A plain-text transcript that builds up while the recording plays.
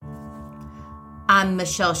I'm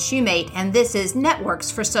Michelle Shoemate, and this is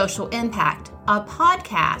Networks for Social Impact, a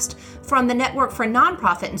podcast from the Network for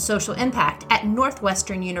Nonprofit and Social Impact at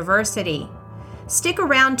Northwestern University. Stick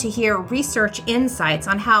around to hear research insights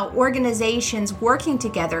on how organizations working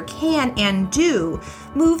together can and do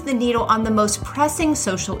move the needle on the most pressing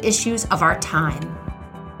social issues of our time.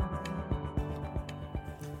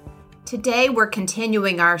 Today, we're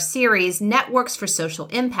continuing our series, Networks for Social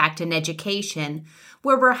Impact in Education,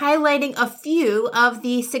 where we're highlighting a few of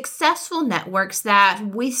the successful networks that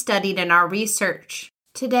we studied in our research.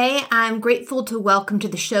 Today, I'm grateful to welcome to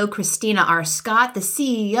the show Christina R. Scott, the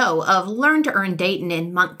CEO of Learn to Earn Dayton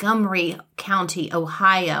in Montgomery County,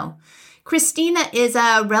 Ohio. Christina is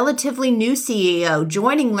a relatively new CEO,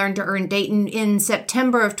 joining Learn to Earn Dayton in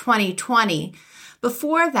September of 2020.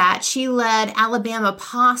 Before that, she led Alabama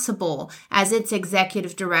Possible as its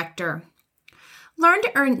executive director. Learn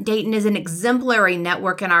to Earn Dayton is an exemplary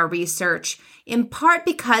network in our research, in part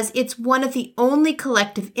because it's one of the only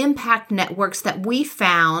collective impact networks that we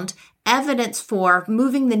found evidence for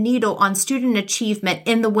moving the needle on student achievement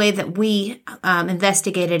in the way that we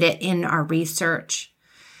investigated it in our research.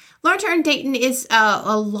 Learn to Earn Dayton is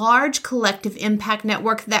a large collective impact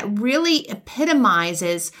network that really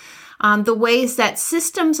epitomizes the ways that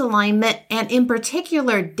systems alignment and in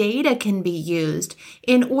particular data can be used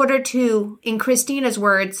in order to, in Christina's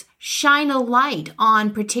words, shine a light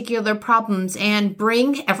on particular problems and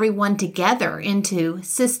bring everyone together into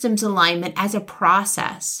systems alignment as a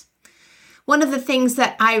process. One of the things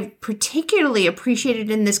that I particularly appreciated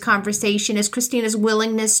in this conversation is Christina's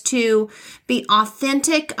willingness to be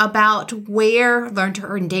authentic about where Learn to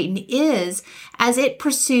Earn Dayton is as it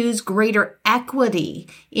pursues greater equity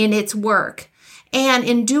in its work. And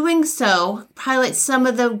in doing so, highlight some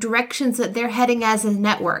of the directions that they're heading as a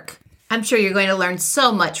network. I'm sure you're going to learn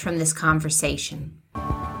so much from this conversation.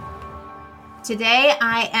 Today,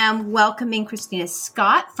 I am welcoming Christina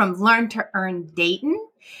Scott from Learn to Earn Dayton.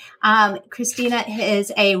 Christina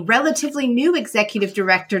is a relatively new executive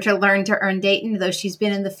director to Learn to Earn Dayton, though she's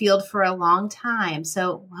been in the field for a long time.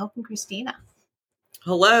 So welcome, Christina.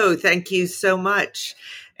 Hello, thank you so much.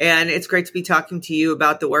 And it's great to be talking to you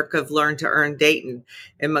about the work of Learn to Earn Dayton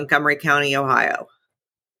in Montgomery County, Ohio.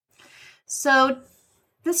 So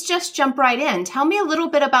let's just jump right in. Tell me a little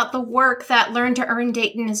bit about the work that Learn to Earn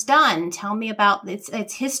Dayton has done. Tell me about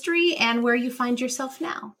its history and where you find yourself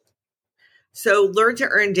now. So Learn to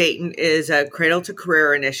Earn Dayton is a Cradle to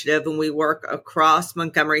Career initiative, and we work across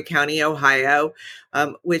Montgomery County, Ohio,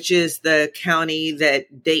 which is the county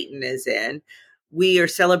that Dayton is in. We are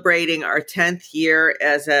celebrating our 10th year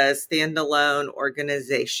as a standalone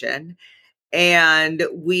organization, and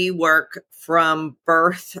we work from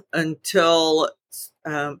birth until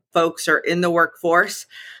folks are in the workforce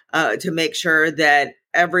to make sure that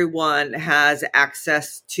everyone has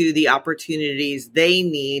access to the opportunities they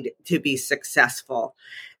need to be successful.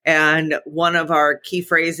 And one of our key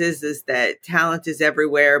phrases is that talent is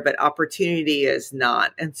everywhere, but opportunity is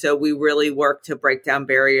not. And so we really work to break down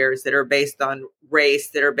barriers that are based on race,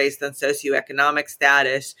 that are based on socioeconomic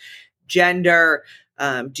status, gender,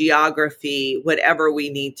 geography, whatever we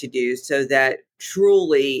need to do so that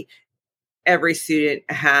truly every student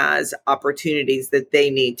has opportunities that they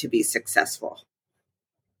need to be successful.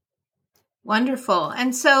 Wonderful.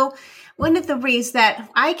 And so one of the ways that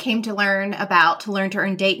I came to learn to Learn to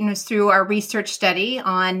Earn Dayton was through our research study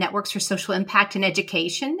on networks for social impact in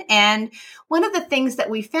education. And one of the things that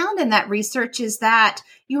we found in that research is that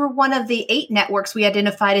you were one of the 8 networks we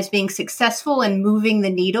identified as being successful in moving the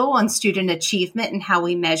needle on student achievement and how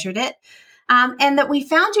we measured it. And that we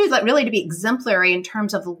found you really to be exemplary in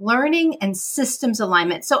terms of learning and systems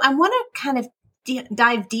alignment. So I want to kind of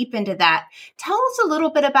dive deep into that. Tell us a little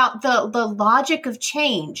bit about the logic of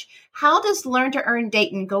change. How does Learn to Earn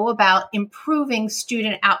Dayton go about improving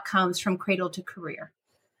student outcomes from cradle to career?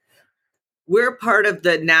 We're part of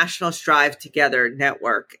the National Strive Together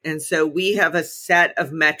network. And so we have a set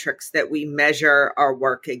of metrics that we measure our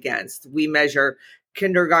work against. We measure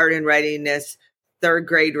kindergarten readiness, 3rd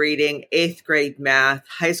grade reading, 8th grade math,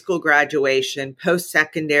 high school graduation,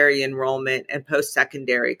 post-secondary enrollment, and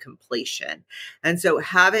post-secondary completion. And so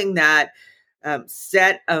having that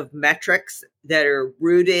set of metrics that are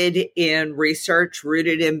rooted in research,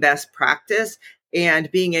 rooted in best practice,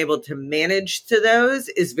 and being able to manage to those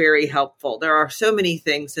is very helpful. There are so many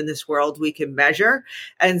things in this world we can measure.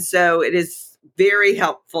 And so it is very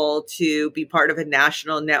helpful to be part of a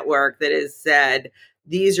national network that has said,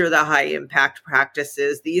 these are the high impact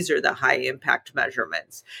practices. These are the high impact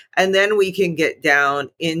measurements. And then we can get down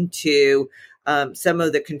into some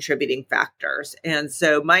of the contributing factors. And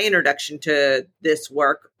so my introduction to this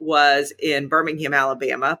work was in Birmingham,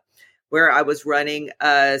 Alabama, where I was running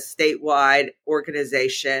a statewide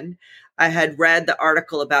organization. I had read the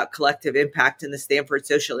article about collective impact in the Stanford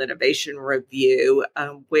Social Innovation Review,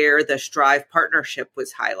 where the Strive partnership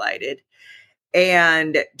was highlighted.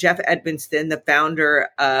 And Jeff Edmonston, the founder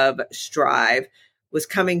of Strive, was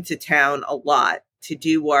coming to town a lot to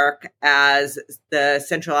do work as the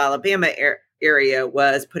Central Alabama area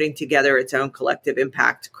was putting together its own collective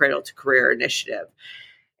impact Cradle to Career initiative.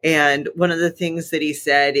 And one of the things that he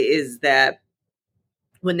said is that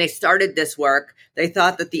when they started this work, they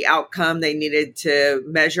thought that the outcome they needed to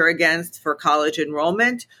measure against for college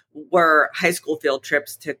enrollment were high school field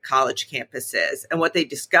trips to college campuses. And what they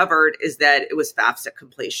discovered is that it was FAFSA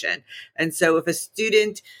completion. And so if a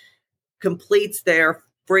student completes their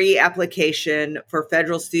free application for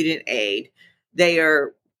federal student aid, they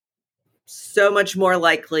are so much more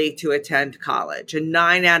likely to attend college. And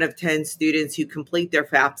 9 out of 10 students who complete their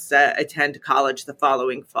FAFSA attend college the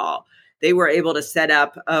following fall. They were able to set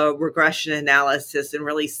up a regression analysis and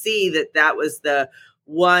really see that that was the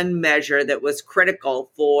one measure that was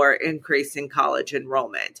critical for increasing college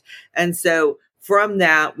enrollment. And so from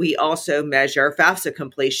that, we also measure FAFSA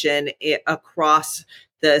completion across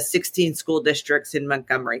the 16 school districts in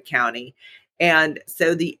Montgomery County. And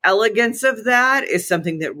so the elegance of that is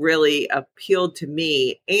something that really appealed to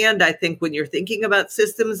me. And I think when you're thinking about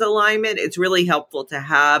systems alignment, it's really helpful to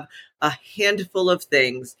have a handful of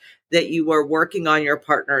things that you are working on your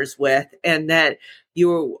partners with, and that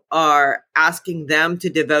you are asking them to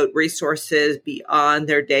devote resources beyond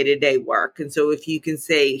their day-to-day work. And so if you can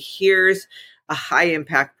say, here's a high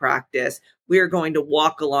impact practice, we are going to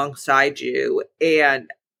walk alongside you and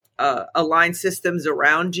align systems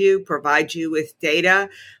around you, provide you with data,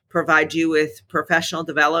 provide you with professional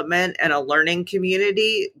development and a learning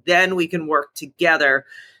community, then we can work together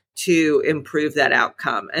to improve that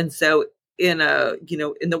outcome. And so in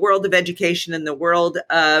the world of education, in the world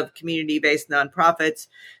of community-based nonprofits,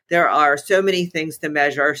 there are so many things to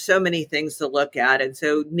measure, so many things to look at. And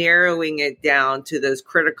so narrowing it down to those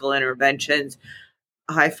critical interventions,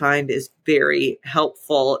 I find, is very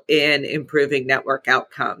helpful in improving network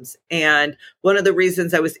outcomes. And one of the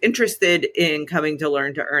reasons I was interested in coming to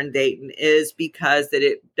Learn to Earn Dayton is because that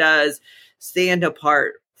it does stand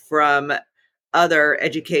apart from other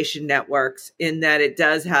education networks in that it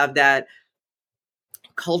does have that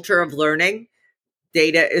culture of learning.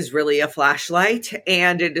 Data is really a flashlight,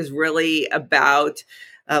 and it is really about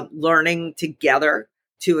learning together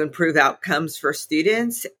to improve outcomes for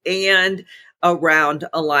students and around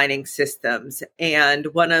aligning systems.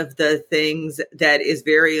 And one of the things that is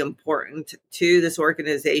very important to this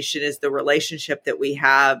organization is the relationship that we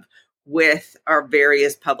have with our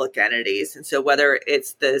various public entities. And so whether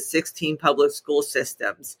it's the 16 public school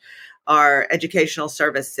systems, our educational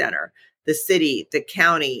service center, the city, the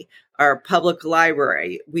county, our public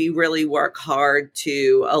library, we really work hard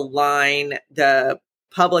to align the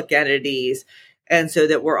public entities and so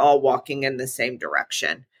that we're all walking in the same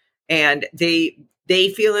direction. And they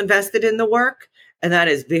feel invested in the work, and that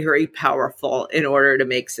is very powerful in order to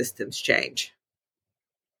make systems change.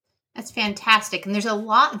 That's fantastic. And there's a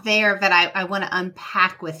lot there that I want to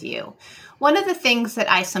unpack with you. One of the things that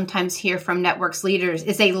I sometimes hear from networks leaders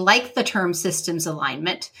is they like the term systems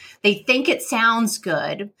alignment. They think it sounds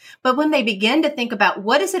good, but when they begin to think about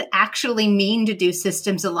what does it actually mean to do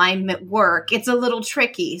systems alignment work, it's a little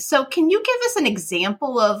tricky. So can you give us an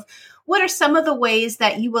example of what are some of the ways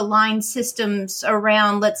that you align systems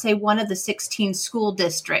around, let's say, one of the 16 school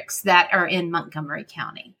districts that are in Montgomery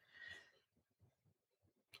County?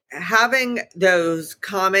 Having those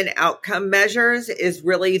common outcome measures is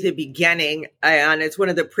really the beginning, and it's one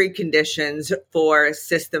of the preconditions for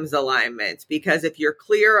systems alignment. Because if you're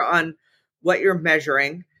clear on what you're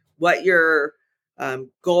measuring, what your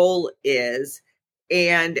goal is,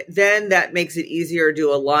 and then that makes it easier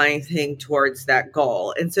to align things towards that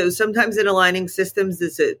goal. And so sometimes in aligning systems,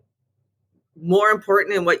 is it more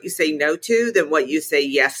important in what you say no to than what you say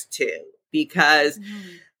yes to? Because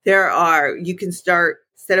you can start,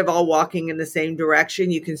 instead of all walking in the same direction,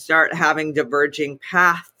 you can start having diverging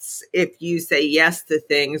paths if you say yes to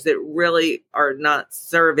things that really are not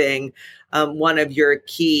serving one of your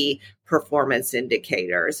key performance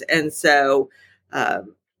indicators. And so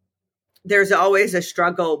there's always a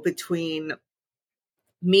struggle between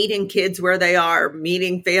meeting kids where they are,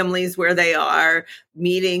 meeting families where they are,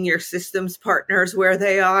 meeting your systems partners where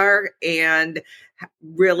they are, and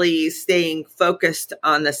really staying focused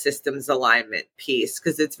on the systems alignment piece.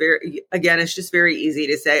 Because it's just very easy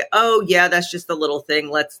to say, oh, yeah, that's just a little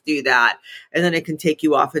thing. Let's do that. And then it can take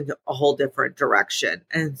you off into a whole different direction.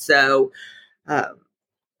 And so,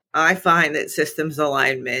 I find that systems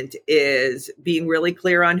alignment is being really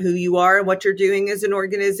clear on who you are and what you're doing as an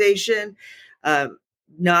organization,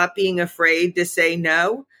 not being afraid to say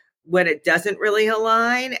no when it doesn't really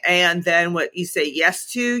align. And then what you say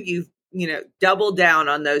yes to, you double down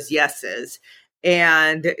on those yeses,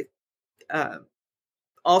 and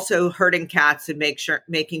also herding cats and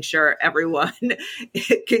making sure everyone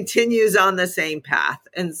continues on the same path.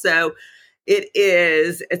 And so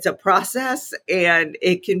it's a process, and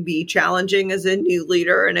it can be challenging as a new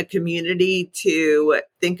leader in a community to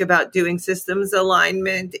think about doing systems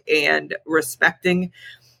alignment and respecting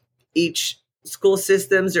each school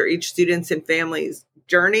systems or each student's and family's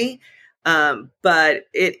journey. But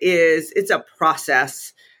it's a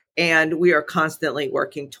process, and we are constantly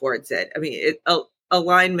working towards it. I mean,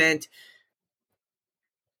 alignment,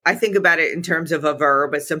 I think about it in terms of a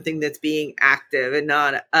verb as something that's being active and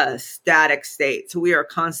not a static state. So we are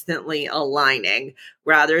constantly aligning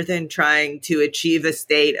rather than trying to achieve a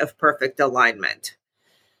state of perfect alignment.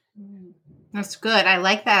 That's good. I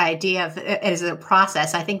like that idea of it as a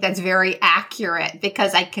process. I think that's very accurate,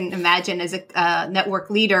 because I can imagine as a network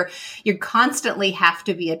leader, you constantly have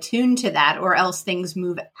to be attuned to that, or else things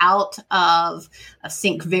move out of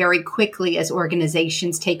sync very quickly as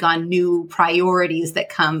organizations take on new priorities that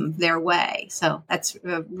come their way. So that's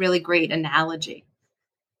a really great analogy.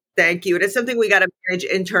 Thank you. And it's something we got to manage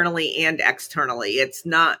internally and externally. It's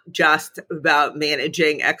not just about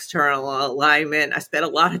managing external alignment. I spent a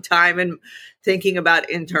lot of time in thinking about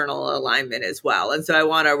internal alignment as well. And so I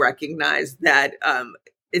want to recognize that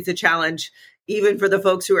it's a challenge, even for the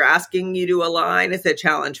folks who are asking you to align. It's a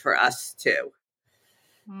challenge for us too.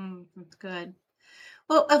 That's good.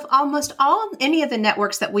 Well, of almost any of the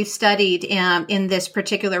networks that we've studied in this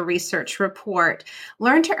particular research report,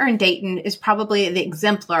 Learn to Earn Dayton is probably the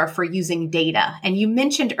exemplar for using data. And you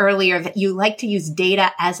mentioned earlier that you like to use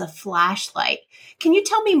data as a flashlight. Can you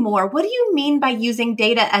tell me more? What do you mean by using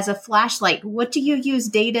data as a flashlight? What do you use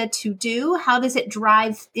data to do? How does it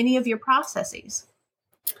drive any of your processes?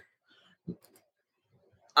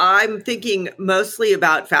 I'm thinking mostly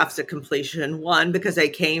about FAFSA completion. One, because I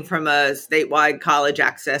came from a statewide college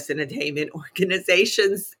access and attainment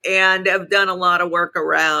organizations and have done a lot of work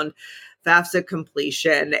around FAFSA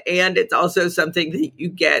completion. And it's also something that you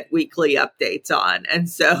get weekly updates on. And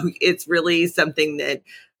so it's really something that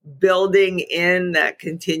building in that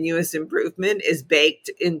continuous improvement is baked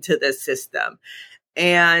into the system.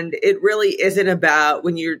 And it really isn't about,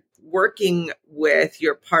 when you're working with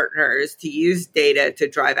your partners to use data to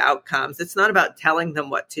drive outcomes, it's not about telling them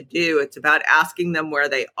what to do. It's about asking them where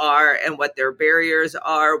they are and what their barriers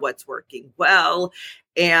are, what's working well.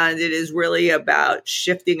 And it is really about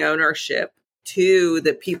shifting ownership to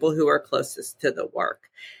the people who are closest to the work.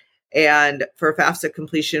 And for FAFSA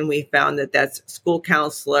completion, we found that that's school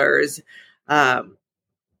counselors.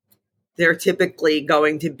 They're typically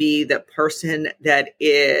going to be the person that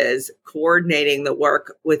is coordinating the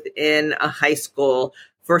work within a high school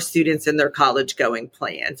for students in their college going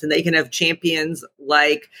plans. And they can have champions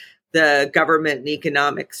like the government and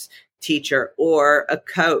economics teacher or a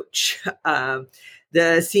coach,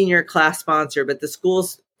 the senior class sponsor, but the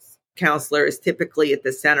school's counselor is typically at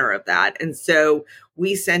the center of that. And so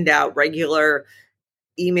we send out regular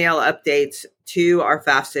email updates to our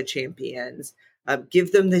FAFSA champions.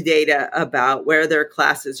 Give them the data about where their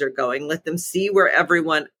classes are going, let them see where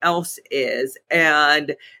everyone else is,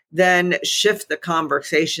 and then shift the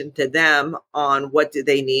conversation to them on what do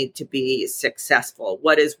they need to be successful,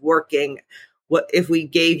 what is working, what if we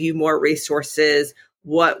gave you more resources,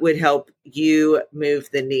 what would help you move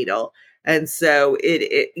the needle. And so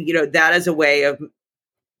that is a way of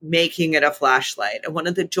making it a flashlight. And one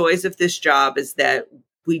of the joys of this job is that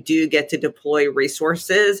we do get to deploy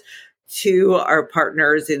resources to our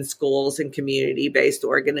partners in schools and community-based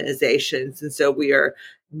organizations. And so we are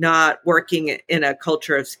not working in a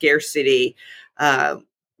culture of scarcity.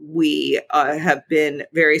 We have been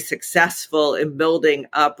very successful in building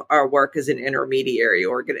up our work as an intermediary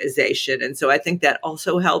organization. And so I think that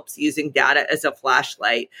also helps, using data as a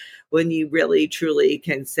flashlight, when you really truly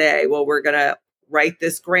can say, well, we're going to write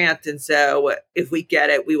this grant. And so if we get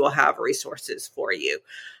it, we will have resources for you.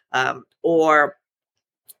 Or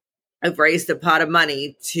I've raised a pot of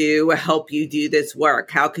money to help you do this work.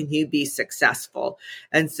 How can you be successful?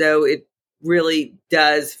 And so really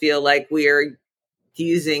does feel like we are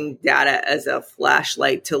using data as a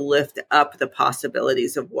flashlight to lift up the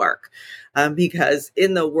possibilities of work. Because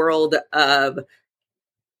in the world of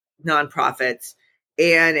nonprofits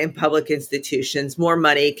and in public institutions, more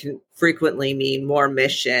money can frequently mean more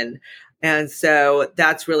mission. And so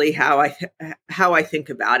that's really how I think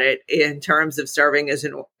about it in terms of serving as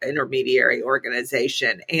an intermediary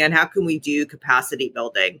organization. And how can we do capacity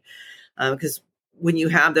building? Because when you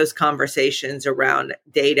have those conversations around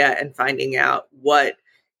data and finding out what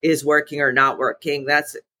is working or not working,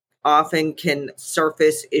 that's often can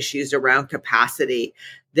surface issues around capacity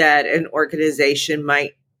that an organization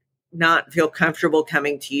might not feel comfortable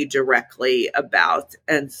coming to you directly about.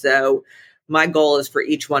 And so my goal is for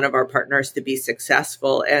each one of our partners to be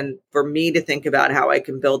successful, and for me to think about how I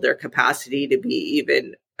can build their capacity to be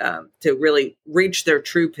even to really reach their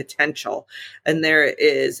true potential. And there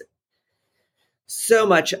is so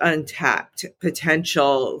much untapped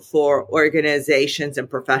potential for organizations and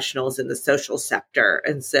professionals in the social sector.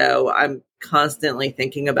 And so I'm constantly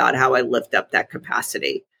thinking about how I lift up that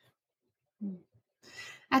capacity.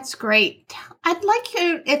 That's great. I'd like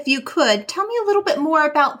you, if you could, tell me a little bit more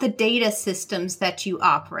about the data systems that you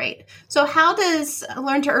operate. So how does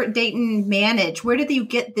Learn to Earn Dayton manage? Where do you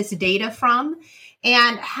get this data from?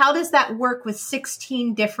 And how does that work with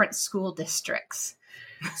 16 different school districts?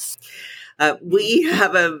 We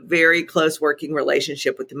have a very close working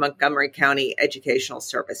relationship with the Montgomery County Educational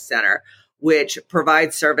Service Center, which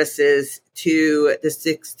provides services to the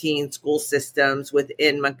 16 school systems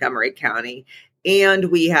within Montgomery County. And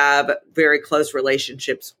we have very close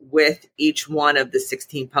relationships with each one of the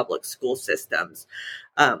 16 public school systems.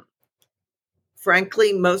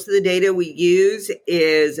 Frankly, most of the data we use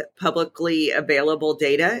is publicly available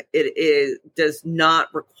data. Does not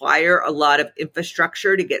require a lot of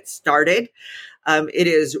infrastructure to get started. It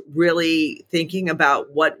is really thinking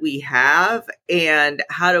about what we have and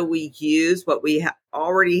how do we use what we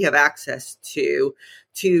already have access to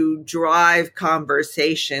drive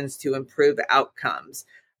conversations to improve outcomes.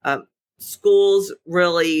 Schools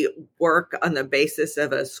really work on the basis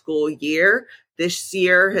of a school year. This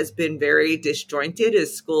year has been very disjointed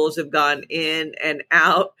as schools have gone in and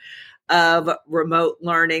out of remote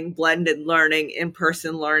learning, blended learning,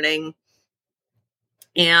 in-person learning.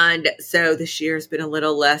 And so this year has been a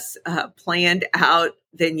little less planned out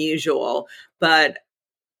than usual, but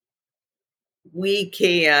we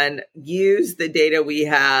can use the data we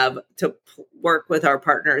have to work with our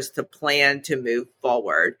partners to plan to move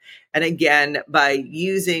forward. And again, by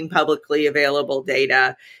using publicly available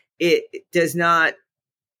data, that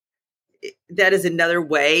is another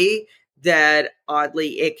way that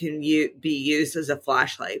oddly it can be used as a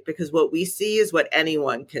flashlight, because what we see is what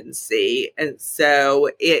anyone can see. And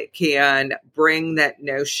so it can bring that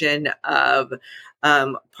notion of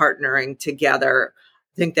partnering together.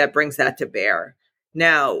 I think that brings that to bear.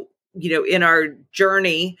 Now, in our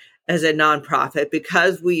journey as a nonprofit,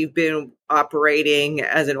 because we've been operating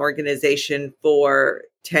as an organization for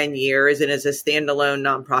 10 years and as a standalone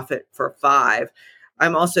nonprofit for 5,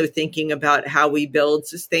 I'm also thinking about how we build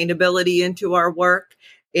sustainability into our work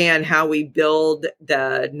and how we build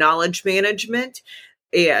the knowledge management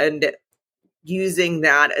and using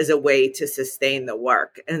that as a way to sustain the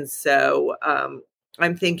work. And so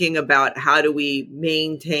I'm thinking about how do we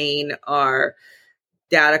maintain our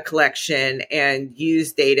data collection and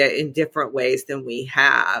use data in different ways than we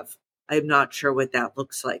have. I'm not sure what that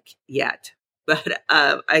looks like yet. But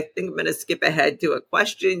I think I'm going to skip ahead to a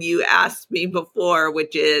question you asked me before,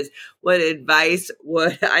 which is, what advice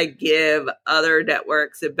would I give other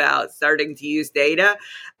networks about starting to use data?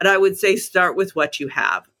 And I would say start with what you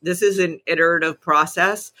have. This is an iterative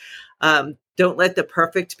process. Don't let the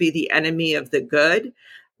perfect be the enemy of the good.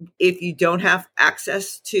 If you don't have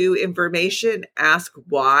access to information, ask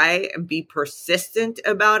why and be persistent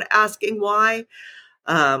about asking why.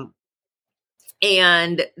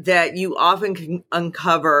 And that you often can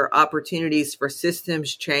uncover opportunities for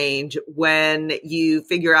systems change when you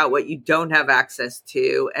figure out what you don't have access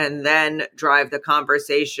to and then drive the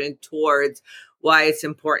conversation towards why it's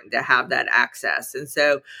important to have that access. And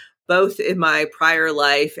so both in my prior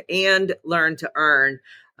life and Learn to Earn,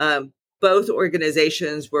 both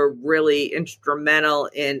organizations were really instrumental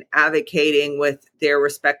in advocating with their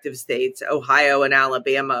respective states, Ohio and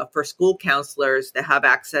Alabama, for school counselors to have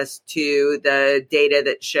access to the data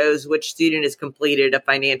that shows which student has completed a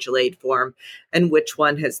financial aid form and which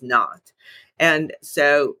one has not. And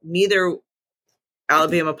so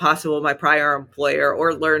Alabama Possible, my prior employer,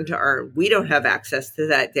 or Learn to Earn. We don't have access to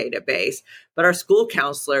that database, but our school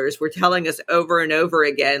counselors were telling us over and over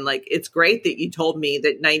again, like, it's great that you told me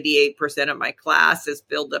that 98% of my class is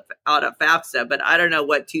filled up out of FAFSA, but I don't know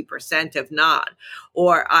what 2% have not.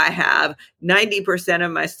 Or I have 90%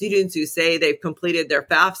 of my students who say they've completed their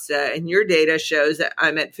FAFSA, and your data shows that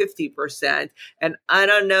I'm at 50%. And I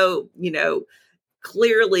don't know,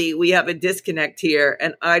 clearly we have a disconnect here,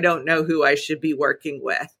 and I don't know who I should be working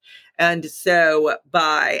with. And so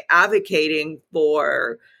by advocating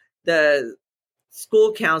for the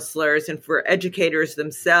school counselors and for educators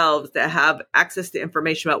themselves to have access to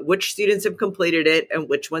information about which students have completed it and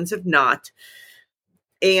which ones have not,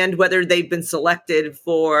 and whether they've been selected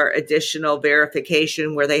for additional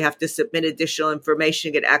verification where they have to submit additional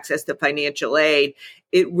information to get access to financial aid,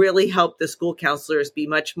 it really helped the school counselors be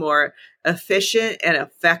much more efficient and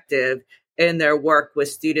effective in their work with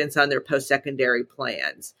students on their post-secondary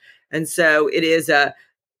plans. And so it is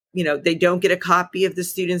they don't get a copy of the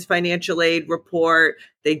student's financial aid report.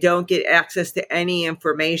 They don't get access to any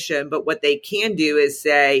information, but what they can do is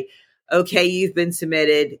say, okay, you've been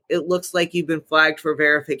submitted. It looks like you've been flagged for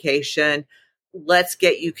verification. Let's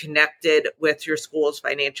get you connected with your school's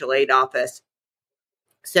financial aid office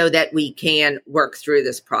so that we can work through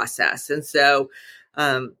this process. And so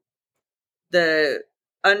the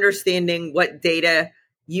understanding what data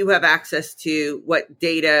you have access to, what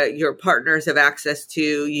data your partners have access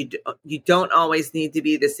to, you don't always need to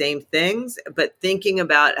be the same things, but thinking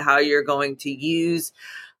about how you're going to use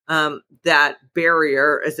that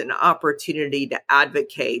barrier as an opportunity to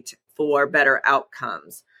advocate for better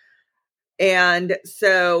outcomes. And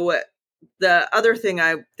so the other thing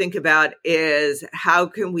I think about is how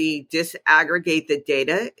can we disaggregate the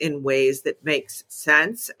data in ways that makes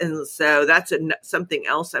sense? And so that's something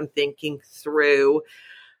else I'm thinking through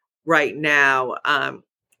right now.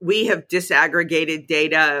 We have disaggregated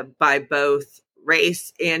data by both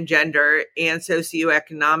race and gender and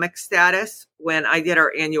socioeconomic status. When I did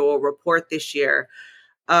our annual report this year,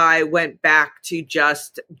 I went back to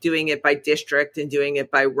just doing it by district and doing it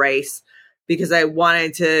by race because I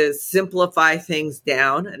wanted to simplify things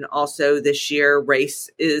down. And also this year, race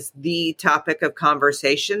is the topic of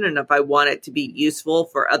conversation. And if I want it to be useful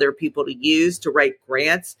for other people to use to write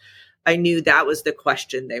grants, I knew that was the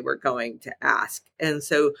question they were going to ask. And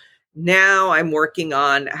so now I'm working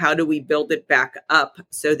on how do we build it back up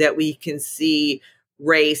so that we can see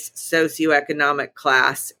race, socioeconomic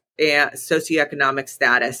class, and socioeconomic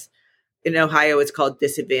status. In Ohio, it's called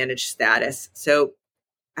disadvantaged status. So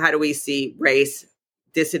how do we see race,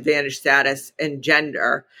 disadvantaged status, and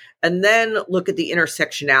gender? And then look at the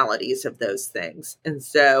intersectionalities of those things. And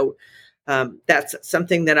so that's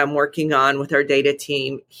something that I'm working on with our data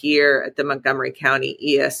team here at the Montgomery County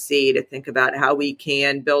ESC to think about how we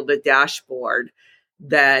can build a dashboard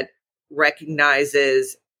that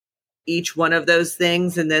recognizes each one of those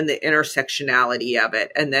things and then the intersectionality of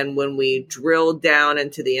it. And then when we drill down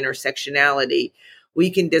into the intersectionality,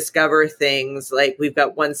 we can discover things like we've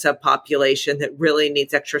got one subpopulation that really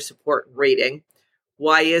needs extra support in reading.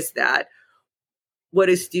 Why is that? What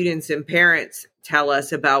do students and parents tell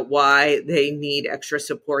us about why they need extra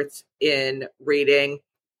supports in reading?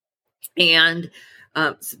 And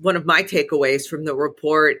one of my takeaways from the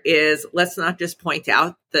report is let's not just point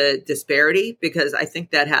out the disparity, because I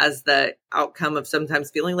think that has the outcome of sometimes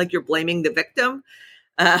feeling like you're blaming the victim.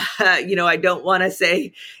 I don't want to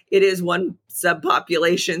say it is one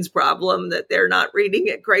subpopulation's problem that they're not reading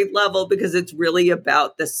at grade level, because it's really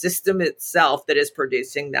about the system itself that is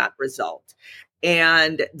producing that result.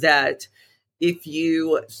 And that if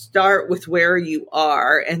you start with where you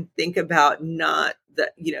are and think about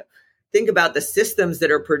think about the systems that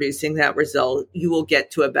are producing that result, you will get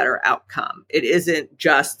to a better outcome. It isn't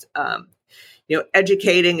just,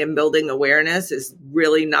 educating and building awareness is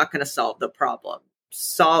really not going to solve the problem.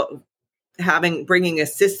 Bringing a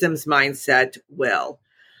systems mindset will.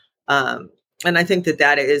 And I think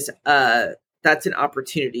that is that's an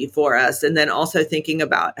opportunity for us. And then also thinking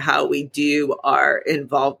about how we do our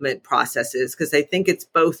involvement processes, because I think it's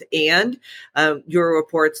both and. Your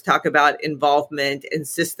reports talk about involvement and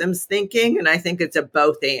systems thinking, and I think it's a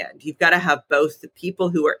both and. You've got to have both the people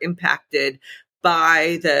who are impacted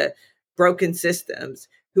by the broken systems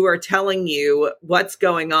who are telling you what's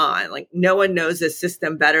going on. Like, no one knows the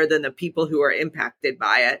system better than the people who are impacted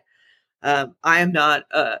by it. I'm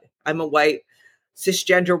a white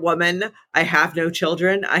cisgender woman. I have no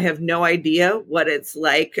children. I have no idea what it's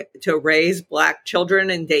like to raise Black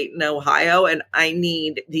children in Dayton, Ohio. And I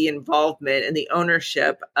need the involvement and the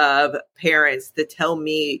ownership of parents to tell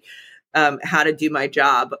me how to do my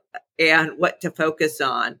job. and what to focus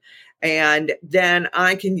on. And then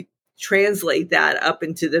I can translate that up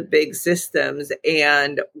into the big systems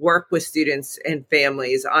and work with students and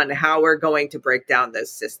families on how we're going to break down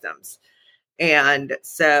those systems. And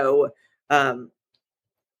so, so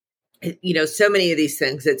many of these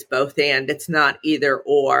things, it's both and, it's not either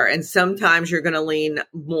or. And sometimes you're going to lean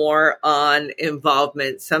more on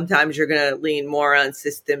involvement. Sometimes you're going to lean more on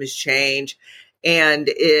systems change. And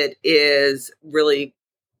it is really,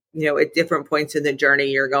 at different points in the journey,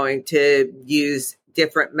 you're going to use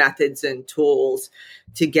different methods and tools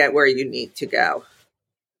to get where you need to go.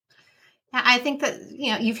 I think that,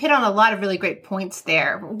 you've hit on a lot of really great points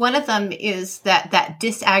there. One of them is that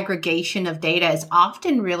disaggregation of data is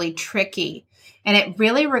often really tricky, and it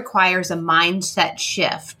really requires a mindset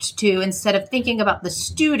shift to, instead of thinking about the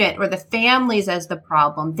student or the families as the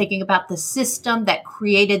problem, thinking about the system that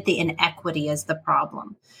created the inequity as the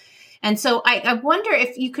problem. And so I wonder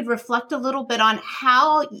if you could reflect a little bit on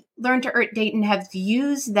how Learn to Earn Dayton have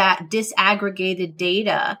used that disaggregated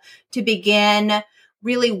data to begin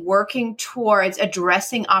really working towards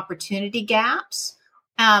addressing opportunity gaps.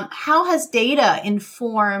 How has data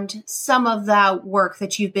informed some of the work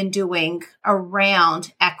that you've been doing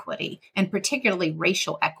around equity, and particularly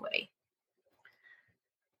racial equity?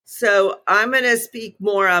 So I'm going to speak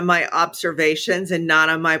more on my observations and not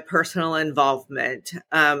on my personal involvement,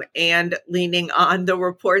 and leaning on the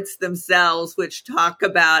reports themselves, which talk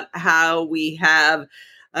about how we have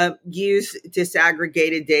used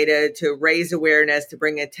disaggregated data to raise awareness, to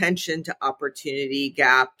bring attention to opportunity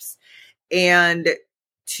gaps, and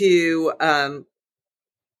to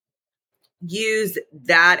use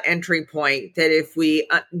that entry point, that if we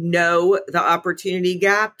know the opportunity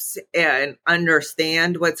gaps and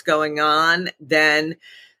understand what's going on, then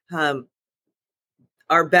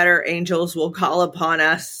our better angels will call upon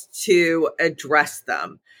us to address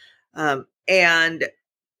them. And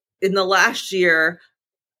in the last year,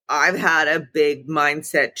 I've had a big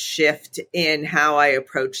mindset shift in how I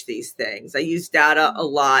approach these things. I use data a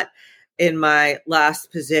lot in my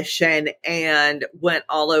last position and went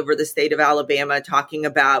all over the state of Alabama talking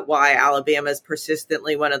about why Alabama is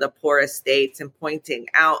persistently one of the poorest states and pointing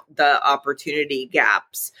out the opportunity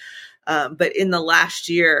gaps. But in the last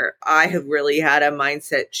year, I have really had a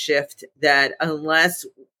mindset shift that unless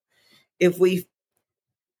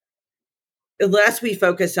we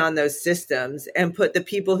focus on those systems and put the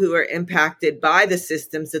people who are impacted by the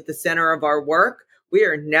systems at the center of our work, we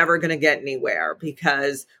are never going to get anywhere,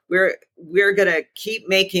 because we're going to keep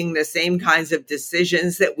making the same kinds of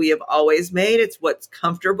decisions that we have always made. It's what's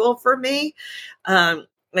comfortable for me.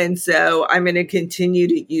 And so I'm going to continue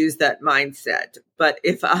to use that mindset. But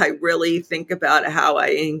if I really think about how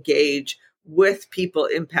I engage with people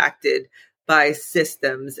impacted by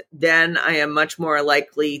systems, then I am much more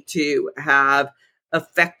likely to have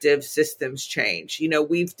effective systems change.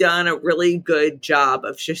 We've done a really good job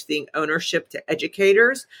of shifting ownership to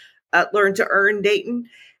educators at Learn to Earn Dayton.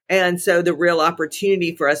 And so the real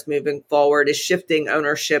opportunity for us moving forward is shifting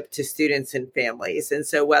ownership to students and families. And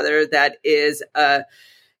so whether that is,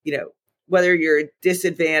 whether you're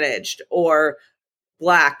disadvantaged or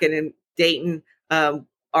Black, and in Dayton,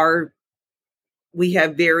 we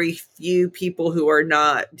have very few people who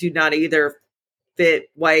do not either fit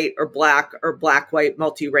white or black white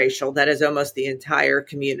multiracial. That is almost the entire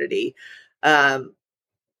community. And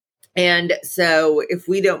so if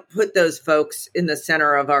we don't put those folks in the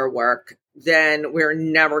center of our work, then we're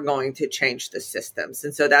never going to change the systems.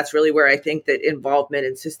 And so that's really where I think that involvement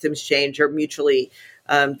and systems change are mutually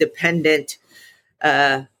dependent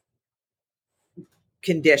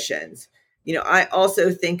conditions. I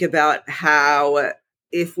also think about how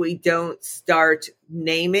if we don't start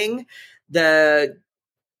naming the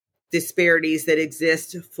disparities that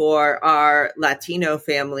exist for our Latino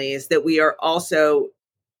families, that we are also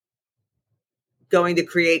going to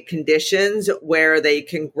create conditions where they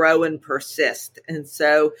can grow and persist. And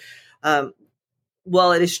so,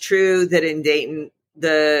 while it is true that in Dayton,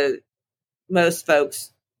 most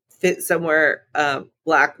folks fit somewhere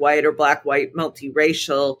Black, white, or Black, white,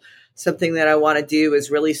 multiracial, something that I want to do is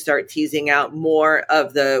really start teasing out more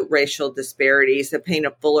of the racial disparities that paint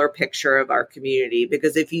a fuller picture of our community.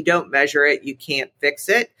 Because if you don't measure it, you can't fix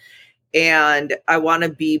it. And I want to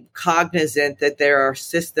be cognizant that there are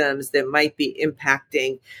systems that might be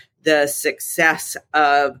impacting the success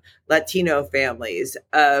of Latino families,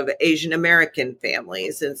 of Asian American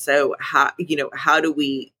families. And so how do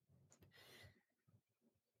we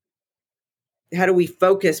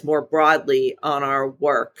focus more broadly on our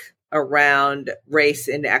work around race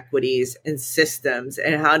inequities and systems,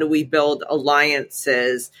 and how do we build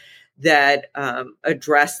alliances that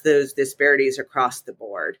address those disparities across the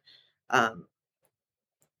board.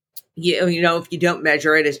 If you don't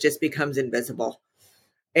measure it, it just becomes invisible.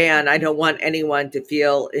 And I don't want anyone to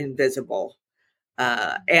feel invisible.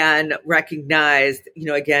 And recognized,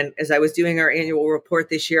 again, as I was doing our annual report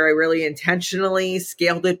this year, I really intentionally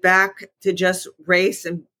scaled it back to just race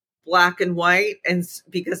and black and white. And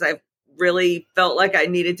because I really felt like I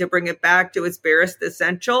needed to bring it back to its barest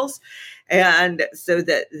essentials. And so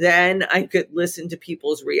that then I could listen to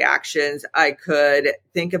people's reactions. I could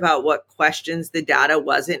think about what questions the data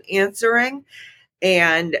wasn't answering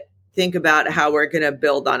and think about how we're going to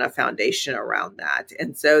build on a foundation around that.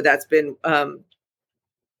 And so that's been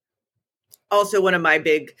also one of my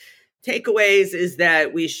big takeaways is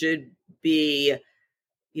that we should be,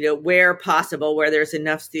 where possible, where there's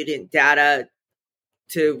enough student data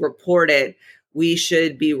to report it, we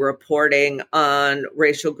should be reporting on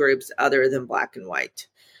racial groups other than Black and white.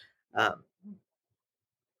 Good.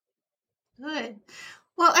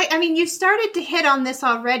 Well, I mean, you started to hit on this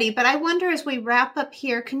already, but I wonder as we wrap up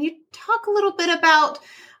here, can you talk a little bit about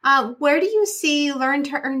where do you see Learn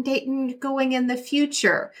to Earn Dayton going in the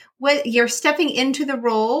future? You're stepping into the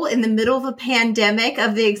role in the middle of a pandemic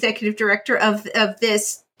of the executive director of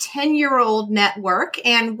this 10-year-old network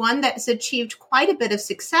and one that's achieved quite a bit of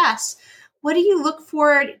success. What do you look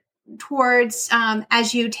forward towards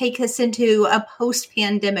as you take us into a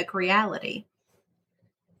post-pandemic reality?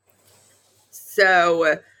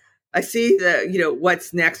 So I see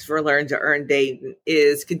what's next for Learn to Earn Dayton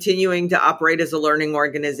is continuing to operate as a learning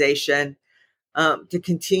organization, to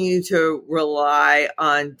continue to rely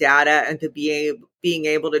on data and to being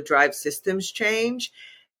able to drive systems change.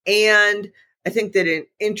 And I think that an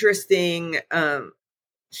interesting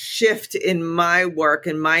shift in my work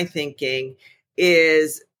and my thinking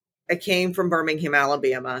is I came from Birmingham,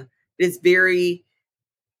 Alabama. It's the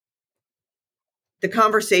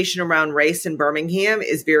conversation around race in Birmingham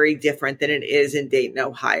is very different than it is in Dayton,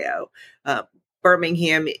 Ohio.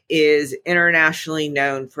 Birmingham is internationally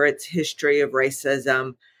known for its history of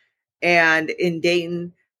racism. And in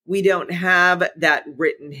Dayton, we don't have that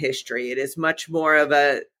written history. It is much more of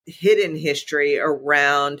a hidden history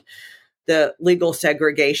around the legal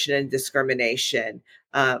segregation and discrimination.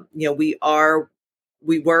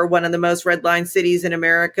 We were one of the most redlined cities in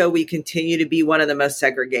America. We continue to be one of the most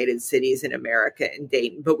segregated cities in America in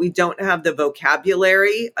Dayton, but we don't have the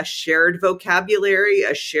vocabulary, a shared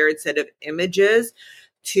set of images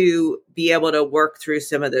to be able to work through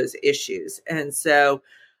some of those issues. And so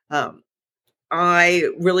I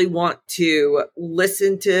really want to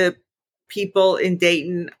listen to people in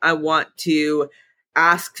Dayton. I want to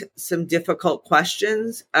ask some difficult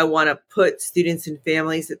questions. I want to put students and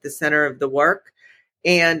families at the center of the work.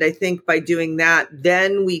 And I think by doing that,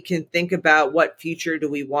 then we can think about what future do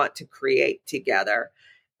we want to create together.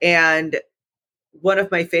 And one of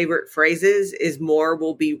my favorite phrases is more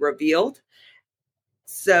will be revealed.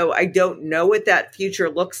 So I don't know what that future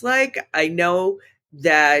looks like. I know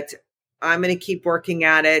that I'm going to keep working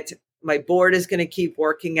at it. My board is going to keep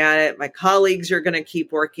working at it. My colleagues are going to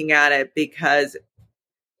keep working at it because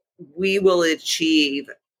we will achieve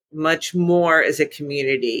much more as a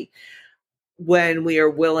community when we are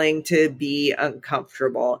willing to be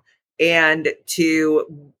uncomfortable and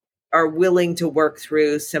are willing to work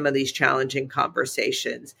through some of these challenging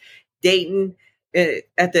conversations. Dayton,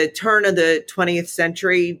 at the turn of the 20th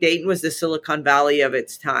century, Dayton was the Silicon Valley of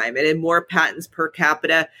its time. It had more patents per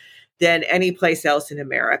capita than any place else in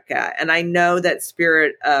America. And I know that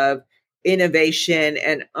spirit of innovation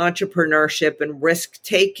and entrepreneurship and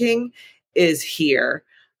risk-taking is here.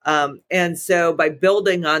 And so by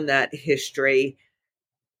building on that history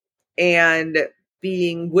and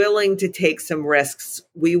being willing to take some risks,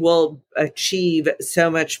 we will achieve so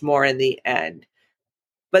much more in the end.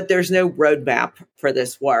 But there's no roadmap for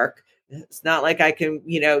this work. It's not like I can,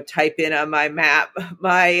 type in on my map,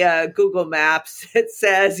 my Google Maps, it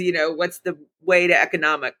says, what's the way to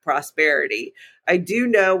economic prosperity. I do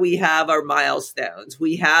know we have our milestones.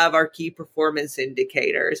 We have our key performance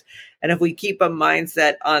indicators. And if we keep a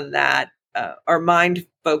mindset on that, our mind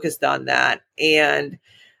focused on that and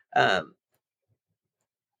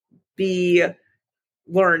be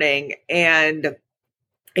learning and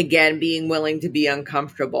again, being willing to be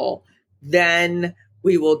uncomfortable, then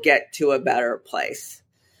we will get to a better place.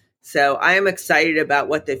 So I am excited about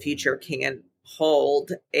what the future can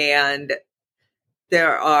hold. And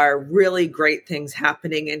there are really great things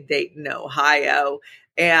happening in Dayton, Ohio,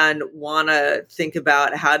 and want to think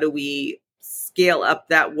about how do we scale up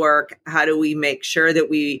that work? How do we make sure that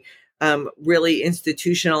we really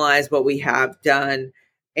institutionalize what we have done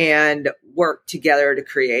and work together to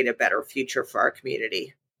create a better future for our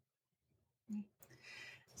community.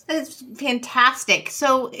 That's fantastic.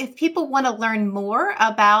 So if people want to learn more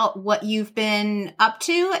about what you've been up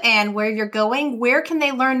to and where you're going, where can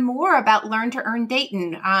they learn more about Learn to Earn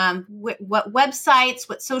Dayton? What websites,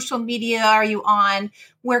 what social media are you on?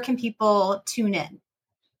 Where can people tune in?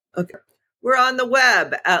 Okay. We're on the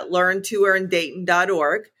web at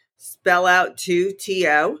learntoearndayton.org, spell out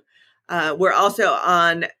 2TO. We're also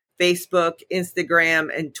on Facebook, Instagram,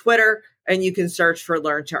 and Twitter, and you can search for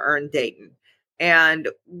Learn to Earn Dayton. And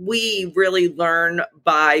we really learn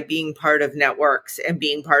by being part of networks and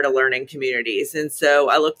being part of learning communities. And so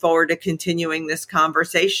I look forward to continuing this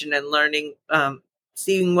conversation and learning,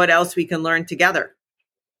 seeing what else we can learn together.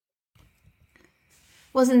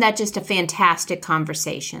 Wasn't that just a fantastic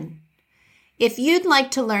conversation? If you'd like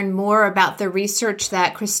to learn more about the research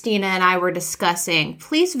that Christina and I were discussing,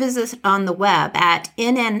 please visit on the web at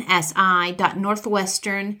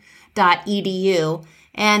nnsi.northwestern.edu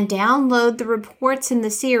and download the reports in the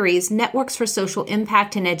series Networks for Social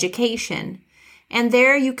Impact in Education. And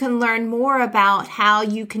there you can learn more about how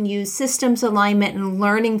you can use systems alignment and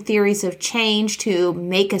learning theories of change to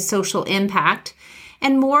make a social impact,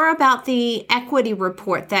 and more about the equity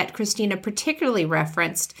report that Christina particularly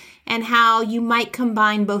referenced, and how you might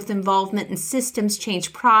combine both involvement and systems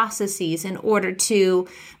change processes in order to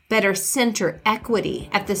better center equity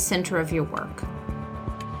at the center of your work.